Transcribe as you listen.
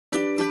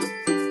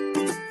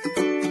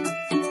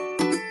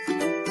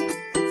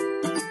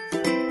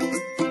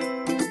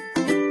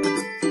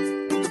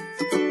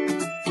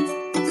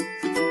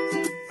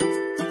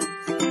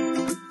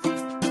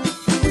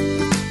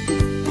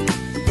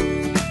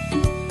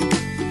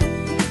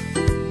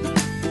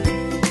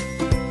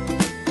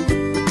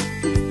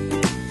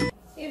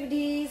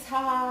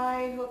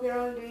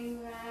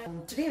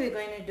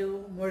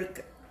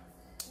Murukku.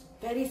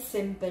 Very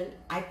simple.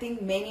 I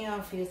think many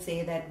of you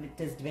say that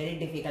it is very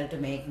difficult to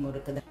make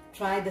murukku.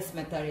 Try this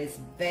method. It's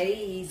very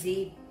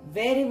easy.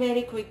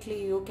 Very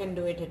quickly you can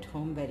do it at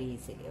home very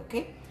easily.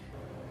 Okay?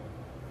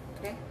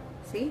 Okay?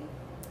 See?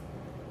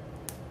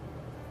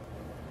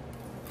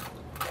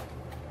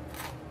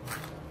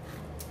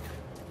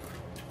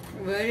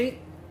 Very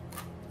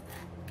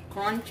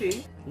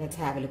crunchy. Let's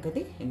have a look at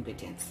the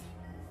ingredients.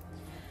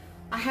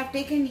 I have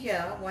taken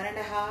here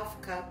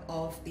 1.5 cup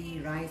of the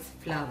rice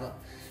flour.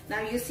 Now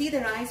you see the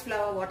rice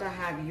flour what I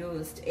have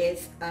used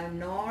is a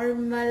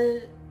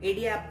normal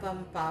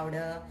idiyappam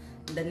powder.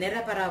 The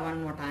Nirapara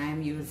one what I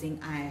am using,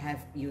 I have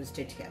used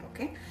it here,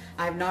 okay.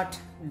 I have not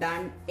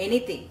done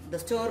anything. The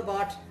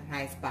store-bought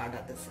rice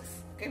powder this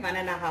is, okay.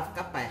 1.5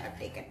 cup I have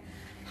taken.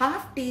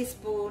 Half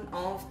teaspoon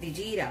of the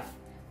jeera.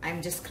 I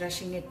am just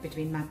crushing it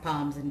between my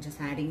palms and just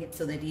adding it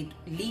so that it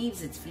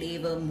leaves its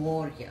flavor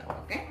more here,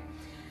 okay.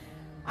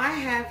 I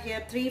have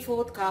here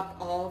 3/4 cup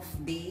of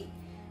the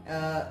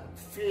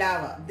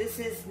flour. This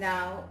is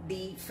now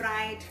the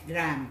fried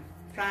gram.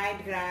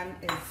 Fried gram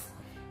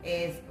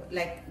is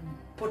like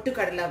pottu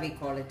kadala we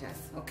call it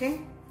as, okay.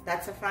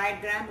 That's a fried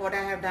gram. What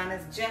I have done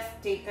is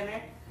just taken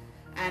it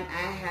and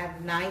I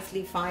have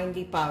nicely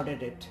finely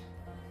powdered it.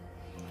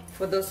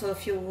 For those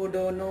of you who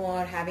don't know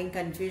or having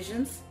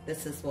confusions,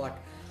 this is what.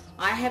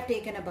 I have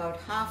taken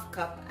about 1/2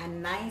 cup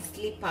and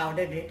nicely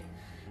powdered it,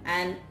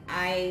 and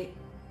I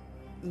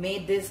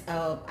made this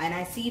and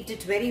I sieved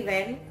it very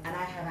well, and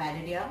I have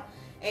added here.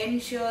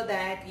 Ensure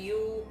that you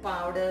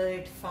powder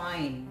it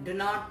fine. Do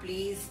not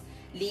please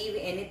leave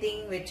anything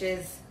which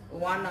is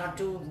 1 or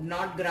 2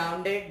 not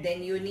grounded.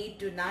 Then you need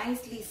to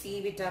nicely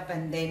sieve it up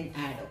and then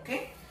add, okay.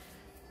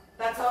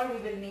 That's all we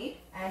will need,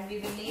 and we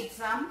will need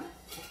some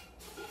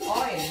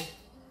oil.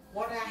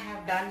 What I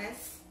have done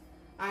is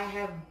I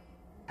have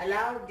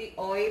allowed the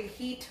oil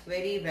heat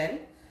very well.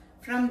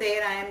 From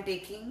there I am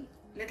taking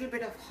little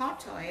bit of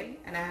hot oil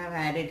and I have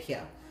added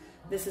here.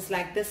 This is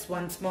like this,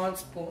 1 small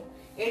spoon.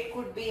 It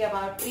could be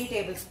about 3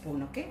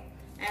 tablespoons, okay.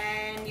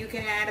 And you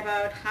can add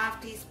about 1/2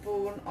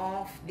 teaspoon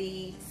of the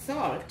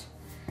salt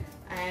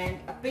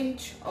and a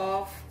pinch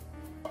of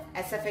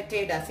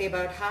asafoetida, say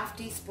about 1/2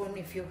 teaspoon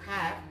if you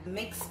have.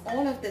 Mix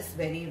all of this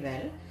very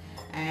well,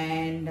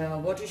 and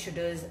what you should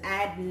do is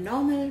add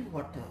normal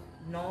water,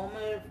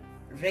 normal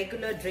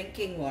regular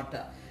drinking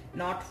water,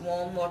 not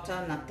warm water,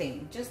 nothing,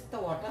 just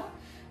the water,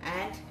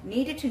 and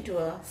knead it into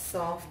a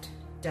soft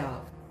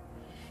dough.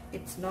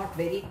 It's not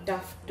very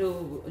tough to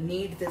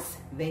knead this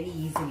very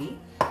easily.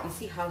 You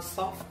see how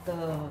soft the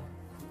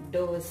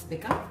dough has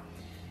become.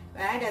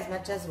 Add as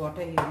much as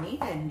water you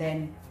need and then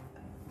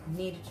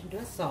knead it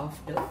into a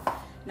soft dough.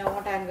 Now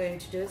what I'm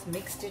going to do is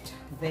mix it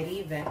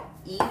very well.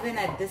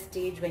 Even at this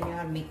stage when you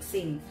are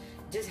mixing,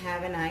 just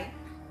have an eye.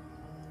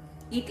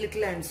 Eat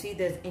little and see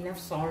there's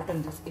enough salt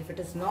on this. If it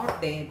is not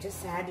there,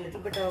 just add a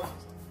little bit of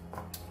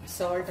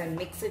salt and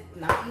mix it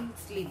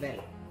nicely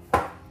well.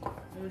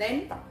 And then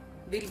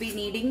we'll be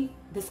needing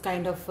this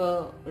kind of a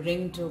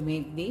ring to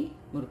make the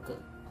murukku.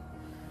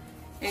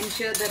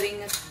 Ensure the ring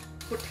is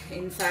put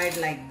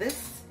inside like this,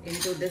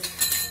 into this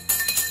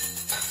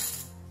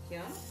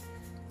here.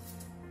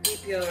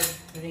 Keep your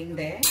ring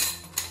there,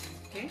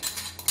 okay.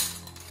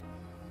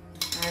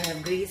 I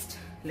have greased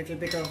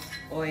little bit of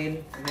oil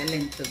well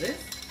into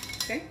this,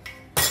 okay.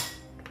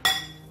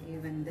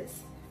 Even this.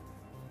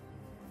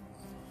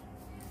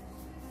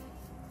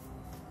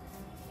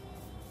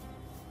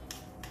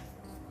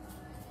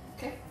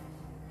 Okay.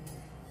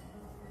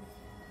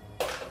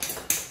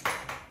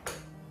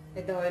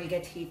 Let the oil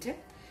get heated.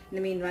 In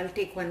the meanwhile,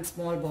 take 1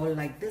 small ball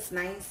like this,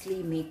 nicely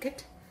make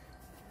it,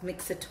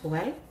 mix it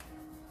well,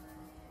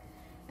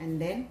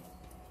 and then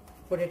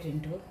put it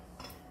into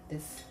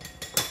this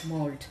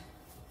mold.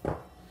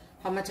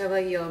 How much ever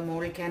your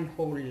mold can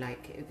hold,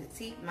 like,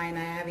 see mine,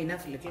 I have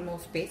enough, little more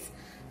space,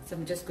 so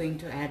I'm just going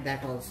to add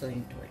that also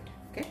into it,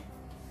 okay,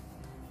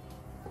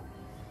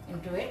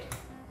 into it,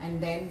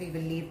 and then we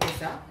will leave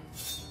this up.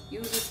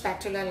 Use a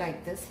spatula like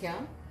this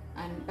here,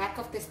 and back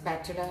of the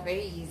spatula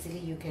very easily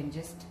you can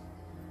just,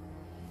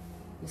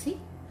 you see,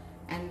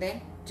 and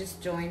then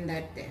just join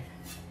that there.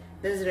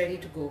 This is ready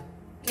to go,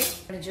 okay.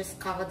 I'm going to just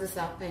cover this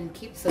up and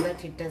keep so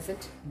that it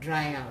doesn't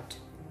dry out.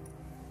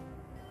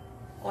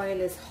 Oil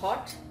is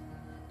hot.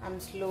 I'm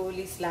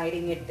slowly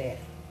sliding it there,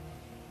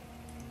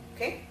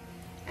 okay,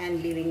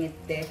 and leaving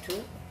it there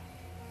to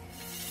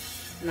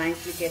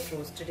nicely get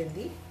roasted in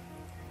the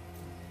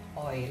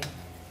oil.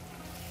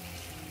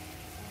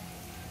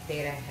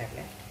 There I have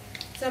left.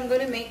 So I'm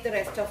going to make the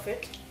rest of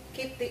it.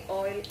 Keep the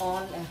oil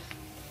on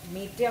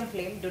medium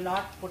flame. Do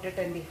not put it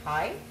in the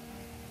high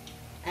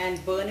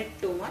and burn it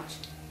too much.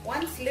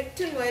 Once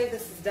little while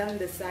this is done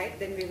this side,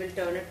 then we will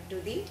turn it to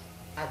the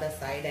other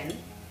side and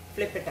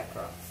flip it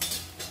across.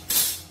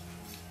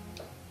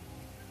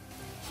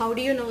 How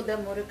do you know the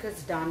murukku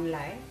is done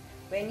like?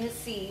 When you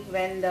see,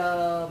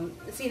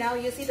 now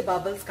you see the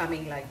bubbles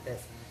coming like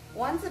this.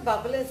 Once the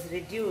bubble is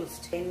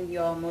reduced, then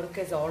your murukku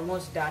is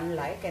almost done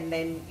like, and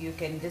then you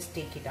can just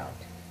take it out.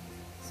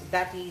 So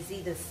that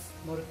easy this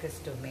murukku is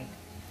to make.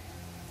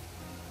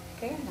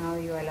 Okay, now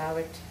you allow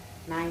it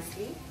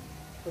nicely,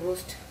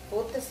 roast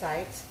both the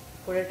sides,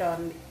 put it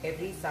on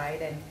every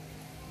side and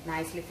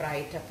nicely fry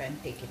it up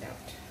and take it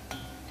out.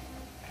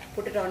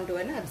 Put it onto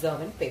an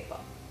absorbent paper.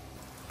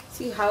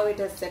 See how it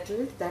has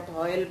settled, that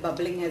oil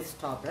bubbling has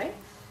stopped, right?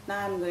 Now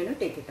I'm going to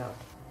take it out.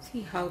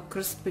 See how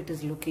crisp it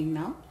is looking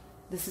now.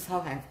 This is how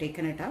I have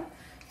taken it out.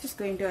 Just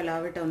going to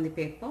allow it on the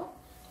paper.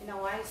 In a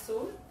while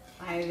soon,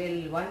 I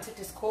will, once it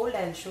is cold,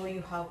 I'll show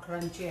you how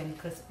crunchy and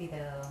crispy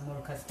the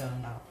murukku has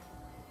turned out.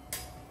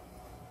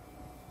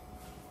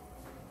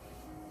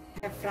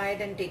 I have fried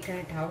and taken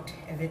it out,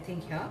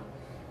 everything here.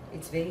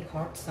 It's very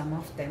hot, some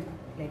of them.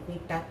 Let me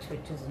touch,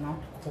 which is not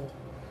cold,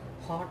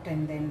 hot,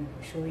 and then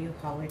show you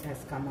how it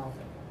has come out.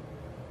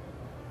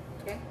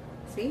 Okay,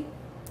 see?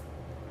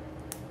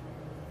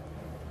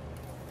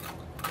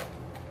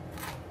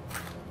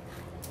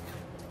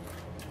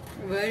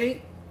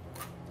 Very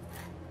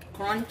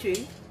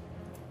crunchy.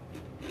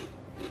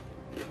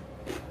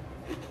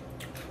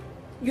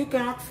 You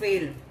cannot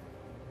fail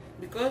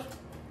because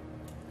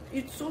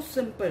it's so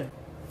simple.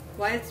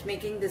 Whilst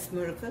making this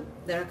murukku,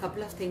 there are a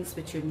couple of things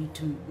which you need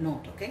to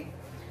note, okay?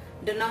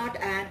 Do not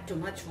add too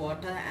much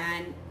water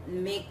and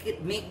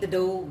make the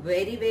dough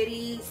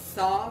very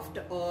soft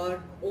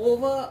or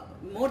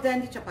more than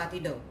the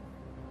chapati dough.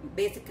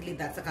 Basically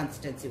that's the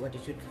consistency what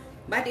it should,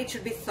 but it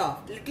should be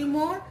soft, little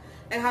more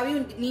like how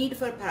you need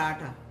for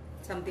paratha,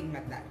 something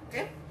like that,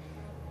 okay?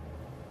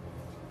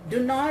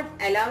 Do not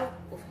allow,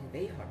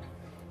 very hot.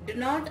 Do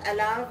not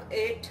allow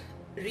it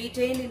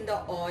retain in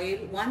the oil.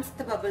 Once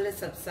the bubble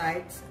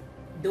subsides,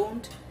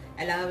 don't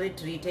allow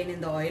it retain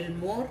in the oil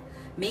more.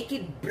 Make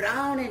it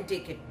brown and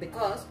take it,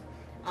 because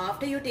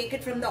after you take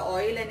it from the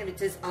oil and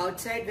which is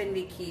outside, when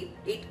we keep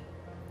it,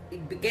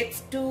 it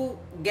gets to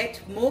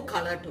get more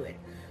color to it.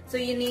 So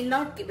you need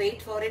not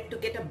wait for it to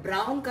get a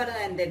brown color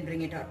and then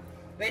bring it out.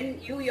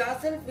 When you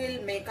yourself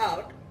will make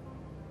out,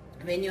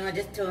 when you are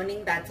just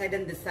turning that side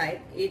and this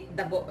side,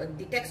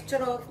 the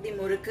texture of the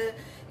murukku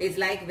is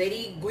like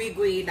very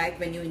gooey, like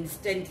when you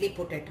instantly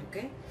put it,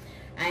 okay?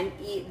 And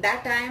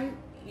that time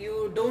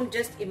you don't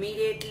just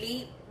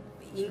immediately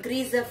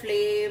increase the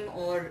flame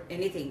or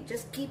anything.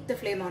 Just keep the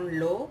flame on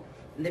low,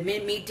 the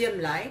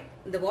medium light,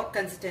 what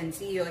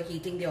consistency you are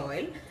heating the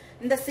oil.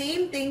 And the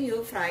same thing,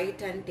 you fry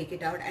it and take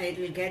it out, and it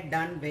will get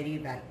done very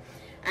well.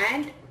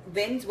 And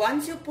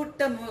once you put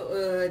the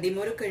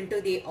murukku into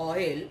the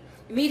oil,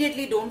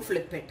 immediately don't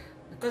flip it,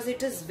 because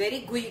it is very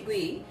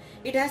gooey.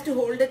 It has to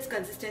hold its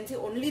consistency,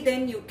 only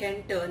then you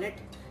can turn it.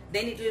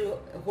 Then it will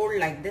hold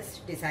like this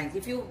design.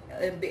 If you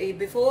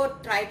before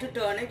try to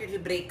turn it, it will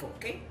break,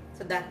 okay?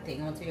 So that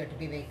thing also you have to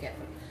be very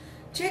careful.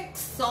 Check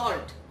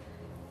salt.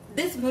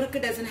 This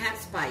murukku doesn't have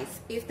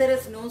spice. If there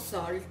is no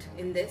salt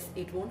in this,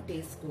 it won't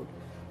taste good,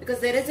 because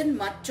there isn't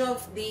much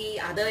of the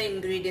other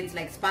ingredients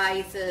like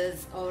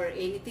spices or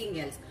anything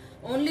else.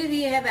 Only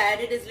we have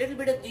added is little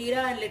bit of jeera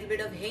and little bit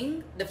of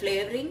hing, the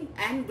flavoring,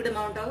 and good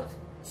amount of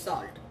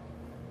salt.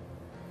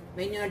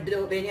 When you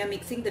are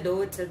mixing the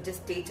dough itself,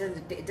 just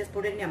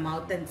put it in your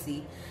mouth and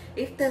see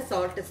if the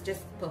salt is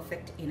just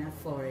perfect enough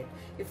for it.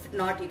 If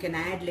not, you can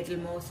add little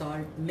more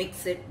salt,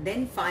 mix it,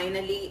 then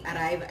finally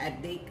arrive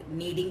at the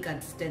kneading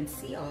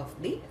consistency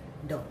of the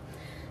dough.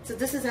 So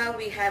this is how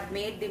we have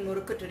made the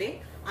murukku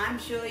today. I'm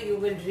sure you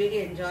will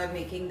really enjoy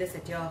making this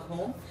at your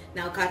home.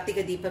 Now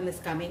Kartika Deepam is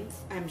coming.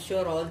 I'm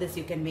sure all this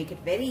you can make it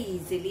very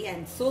easily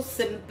and so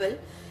simple.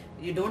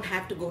 You don't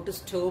have to go to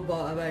store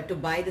to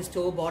buy the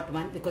store-bought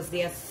one, because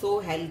they are so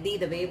healthy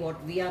the way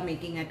what we are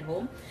making at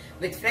home.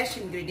 With fresh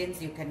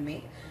ingredients you can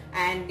make.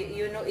 And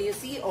you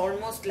see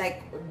almost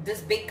like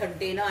this big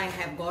container. I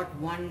have got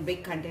one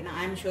big container.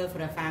 I'm sure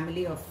for a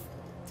family of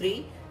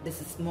 3,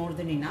 this is more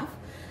than enough.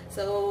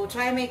 So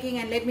try making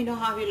and let me know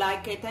how you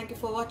like it. Thank you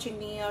for watching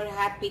me.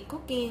 Happy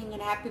cooking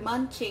and happy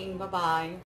munching. Bye-bye.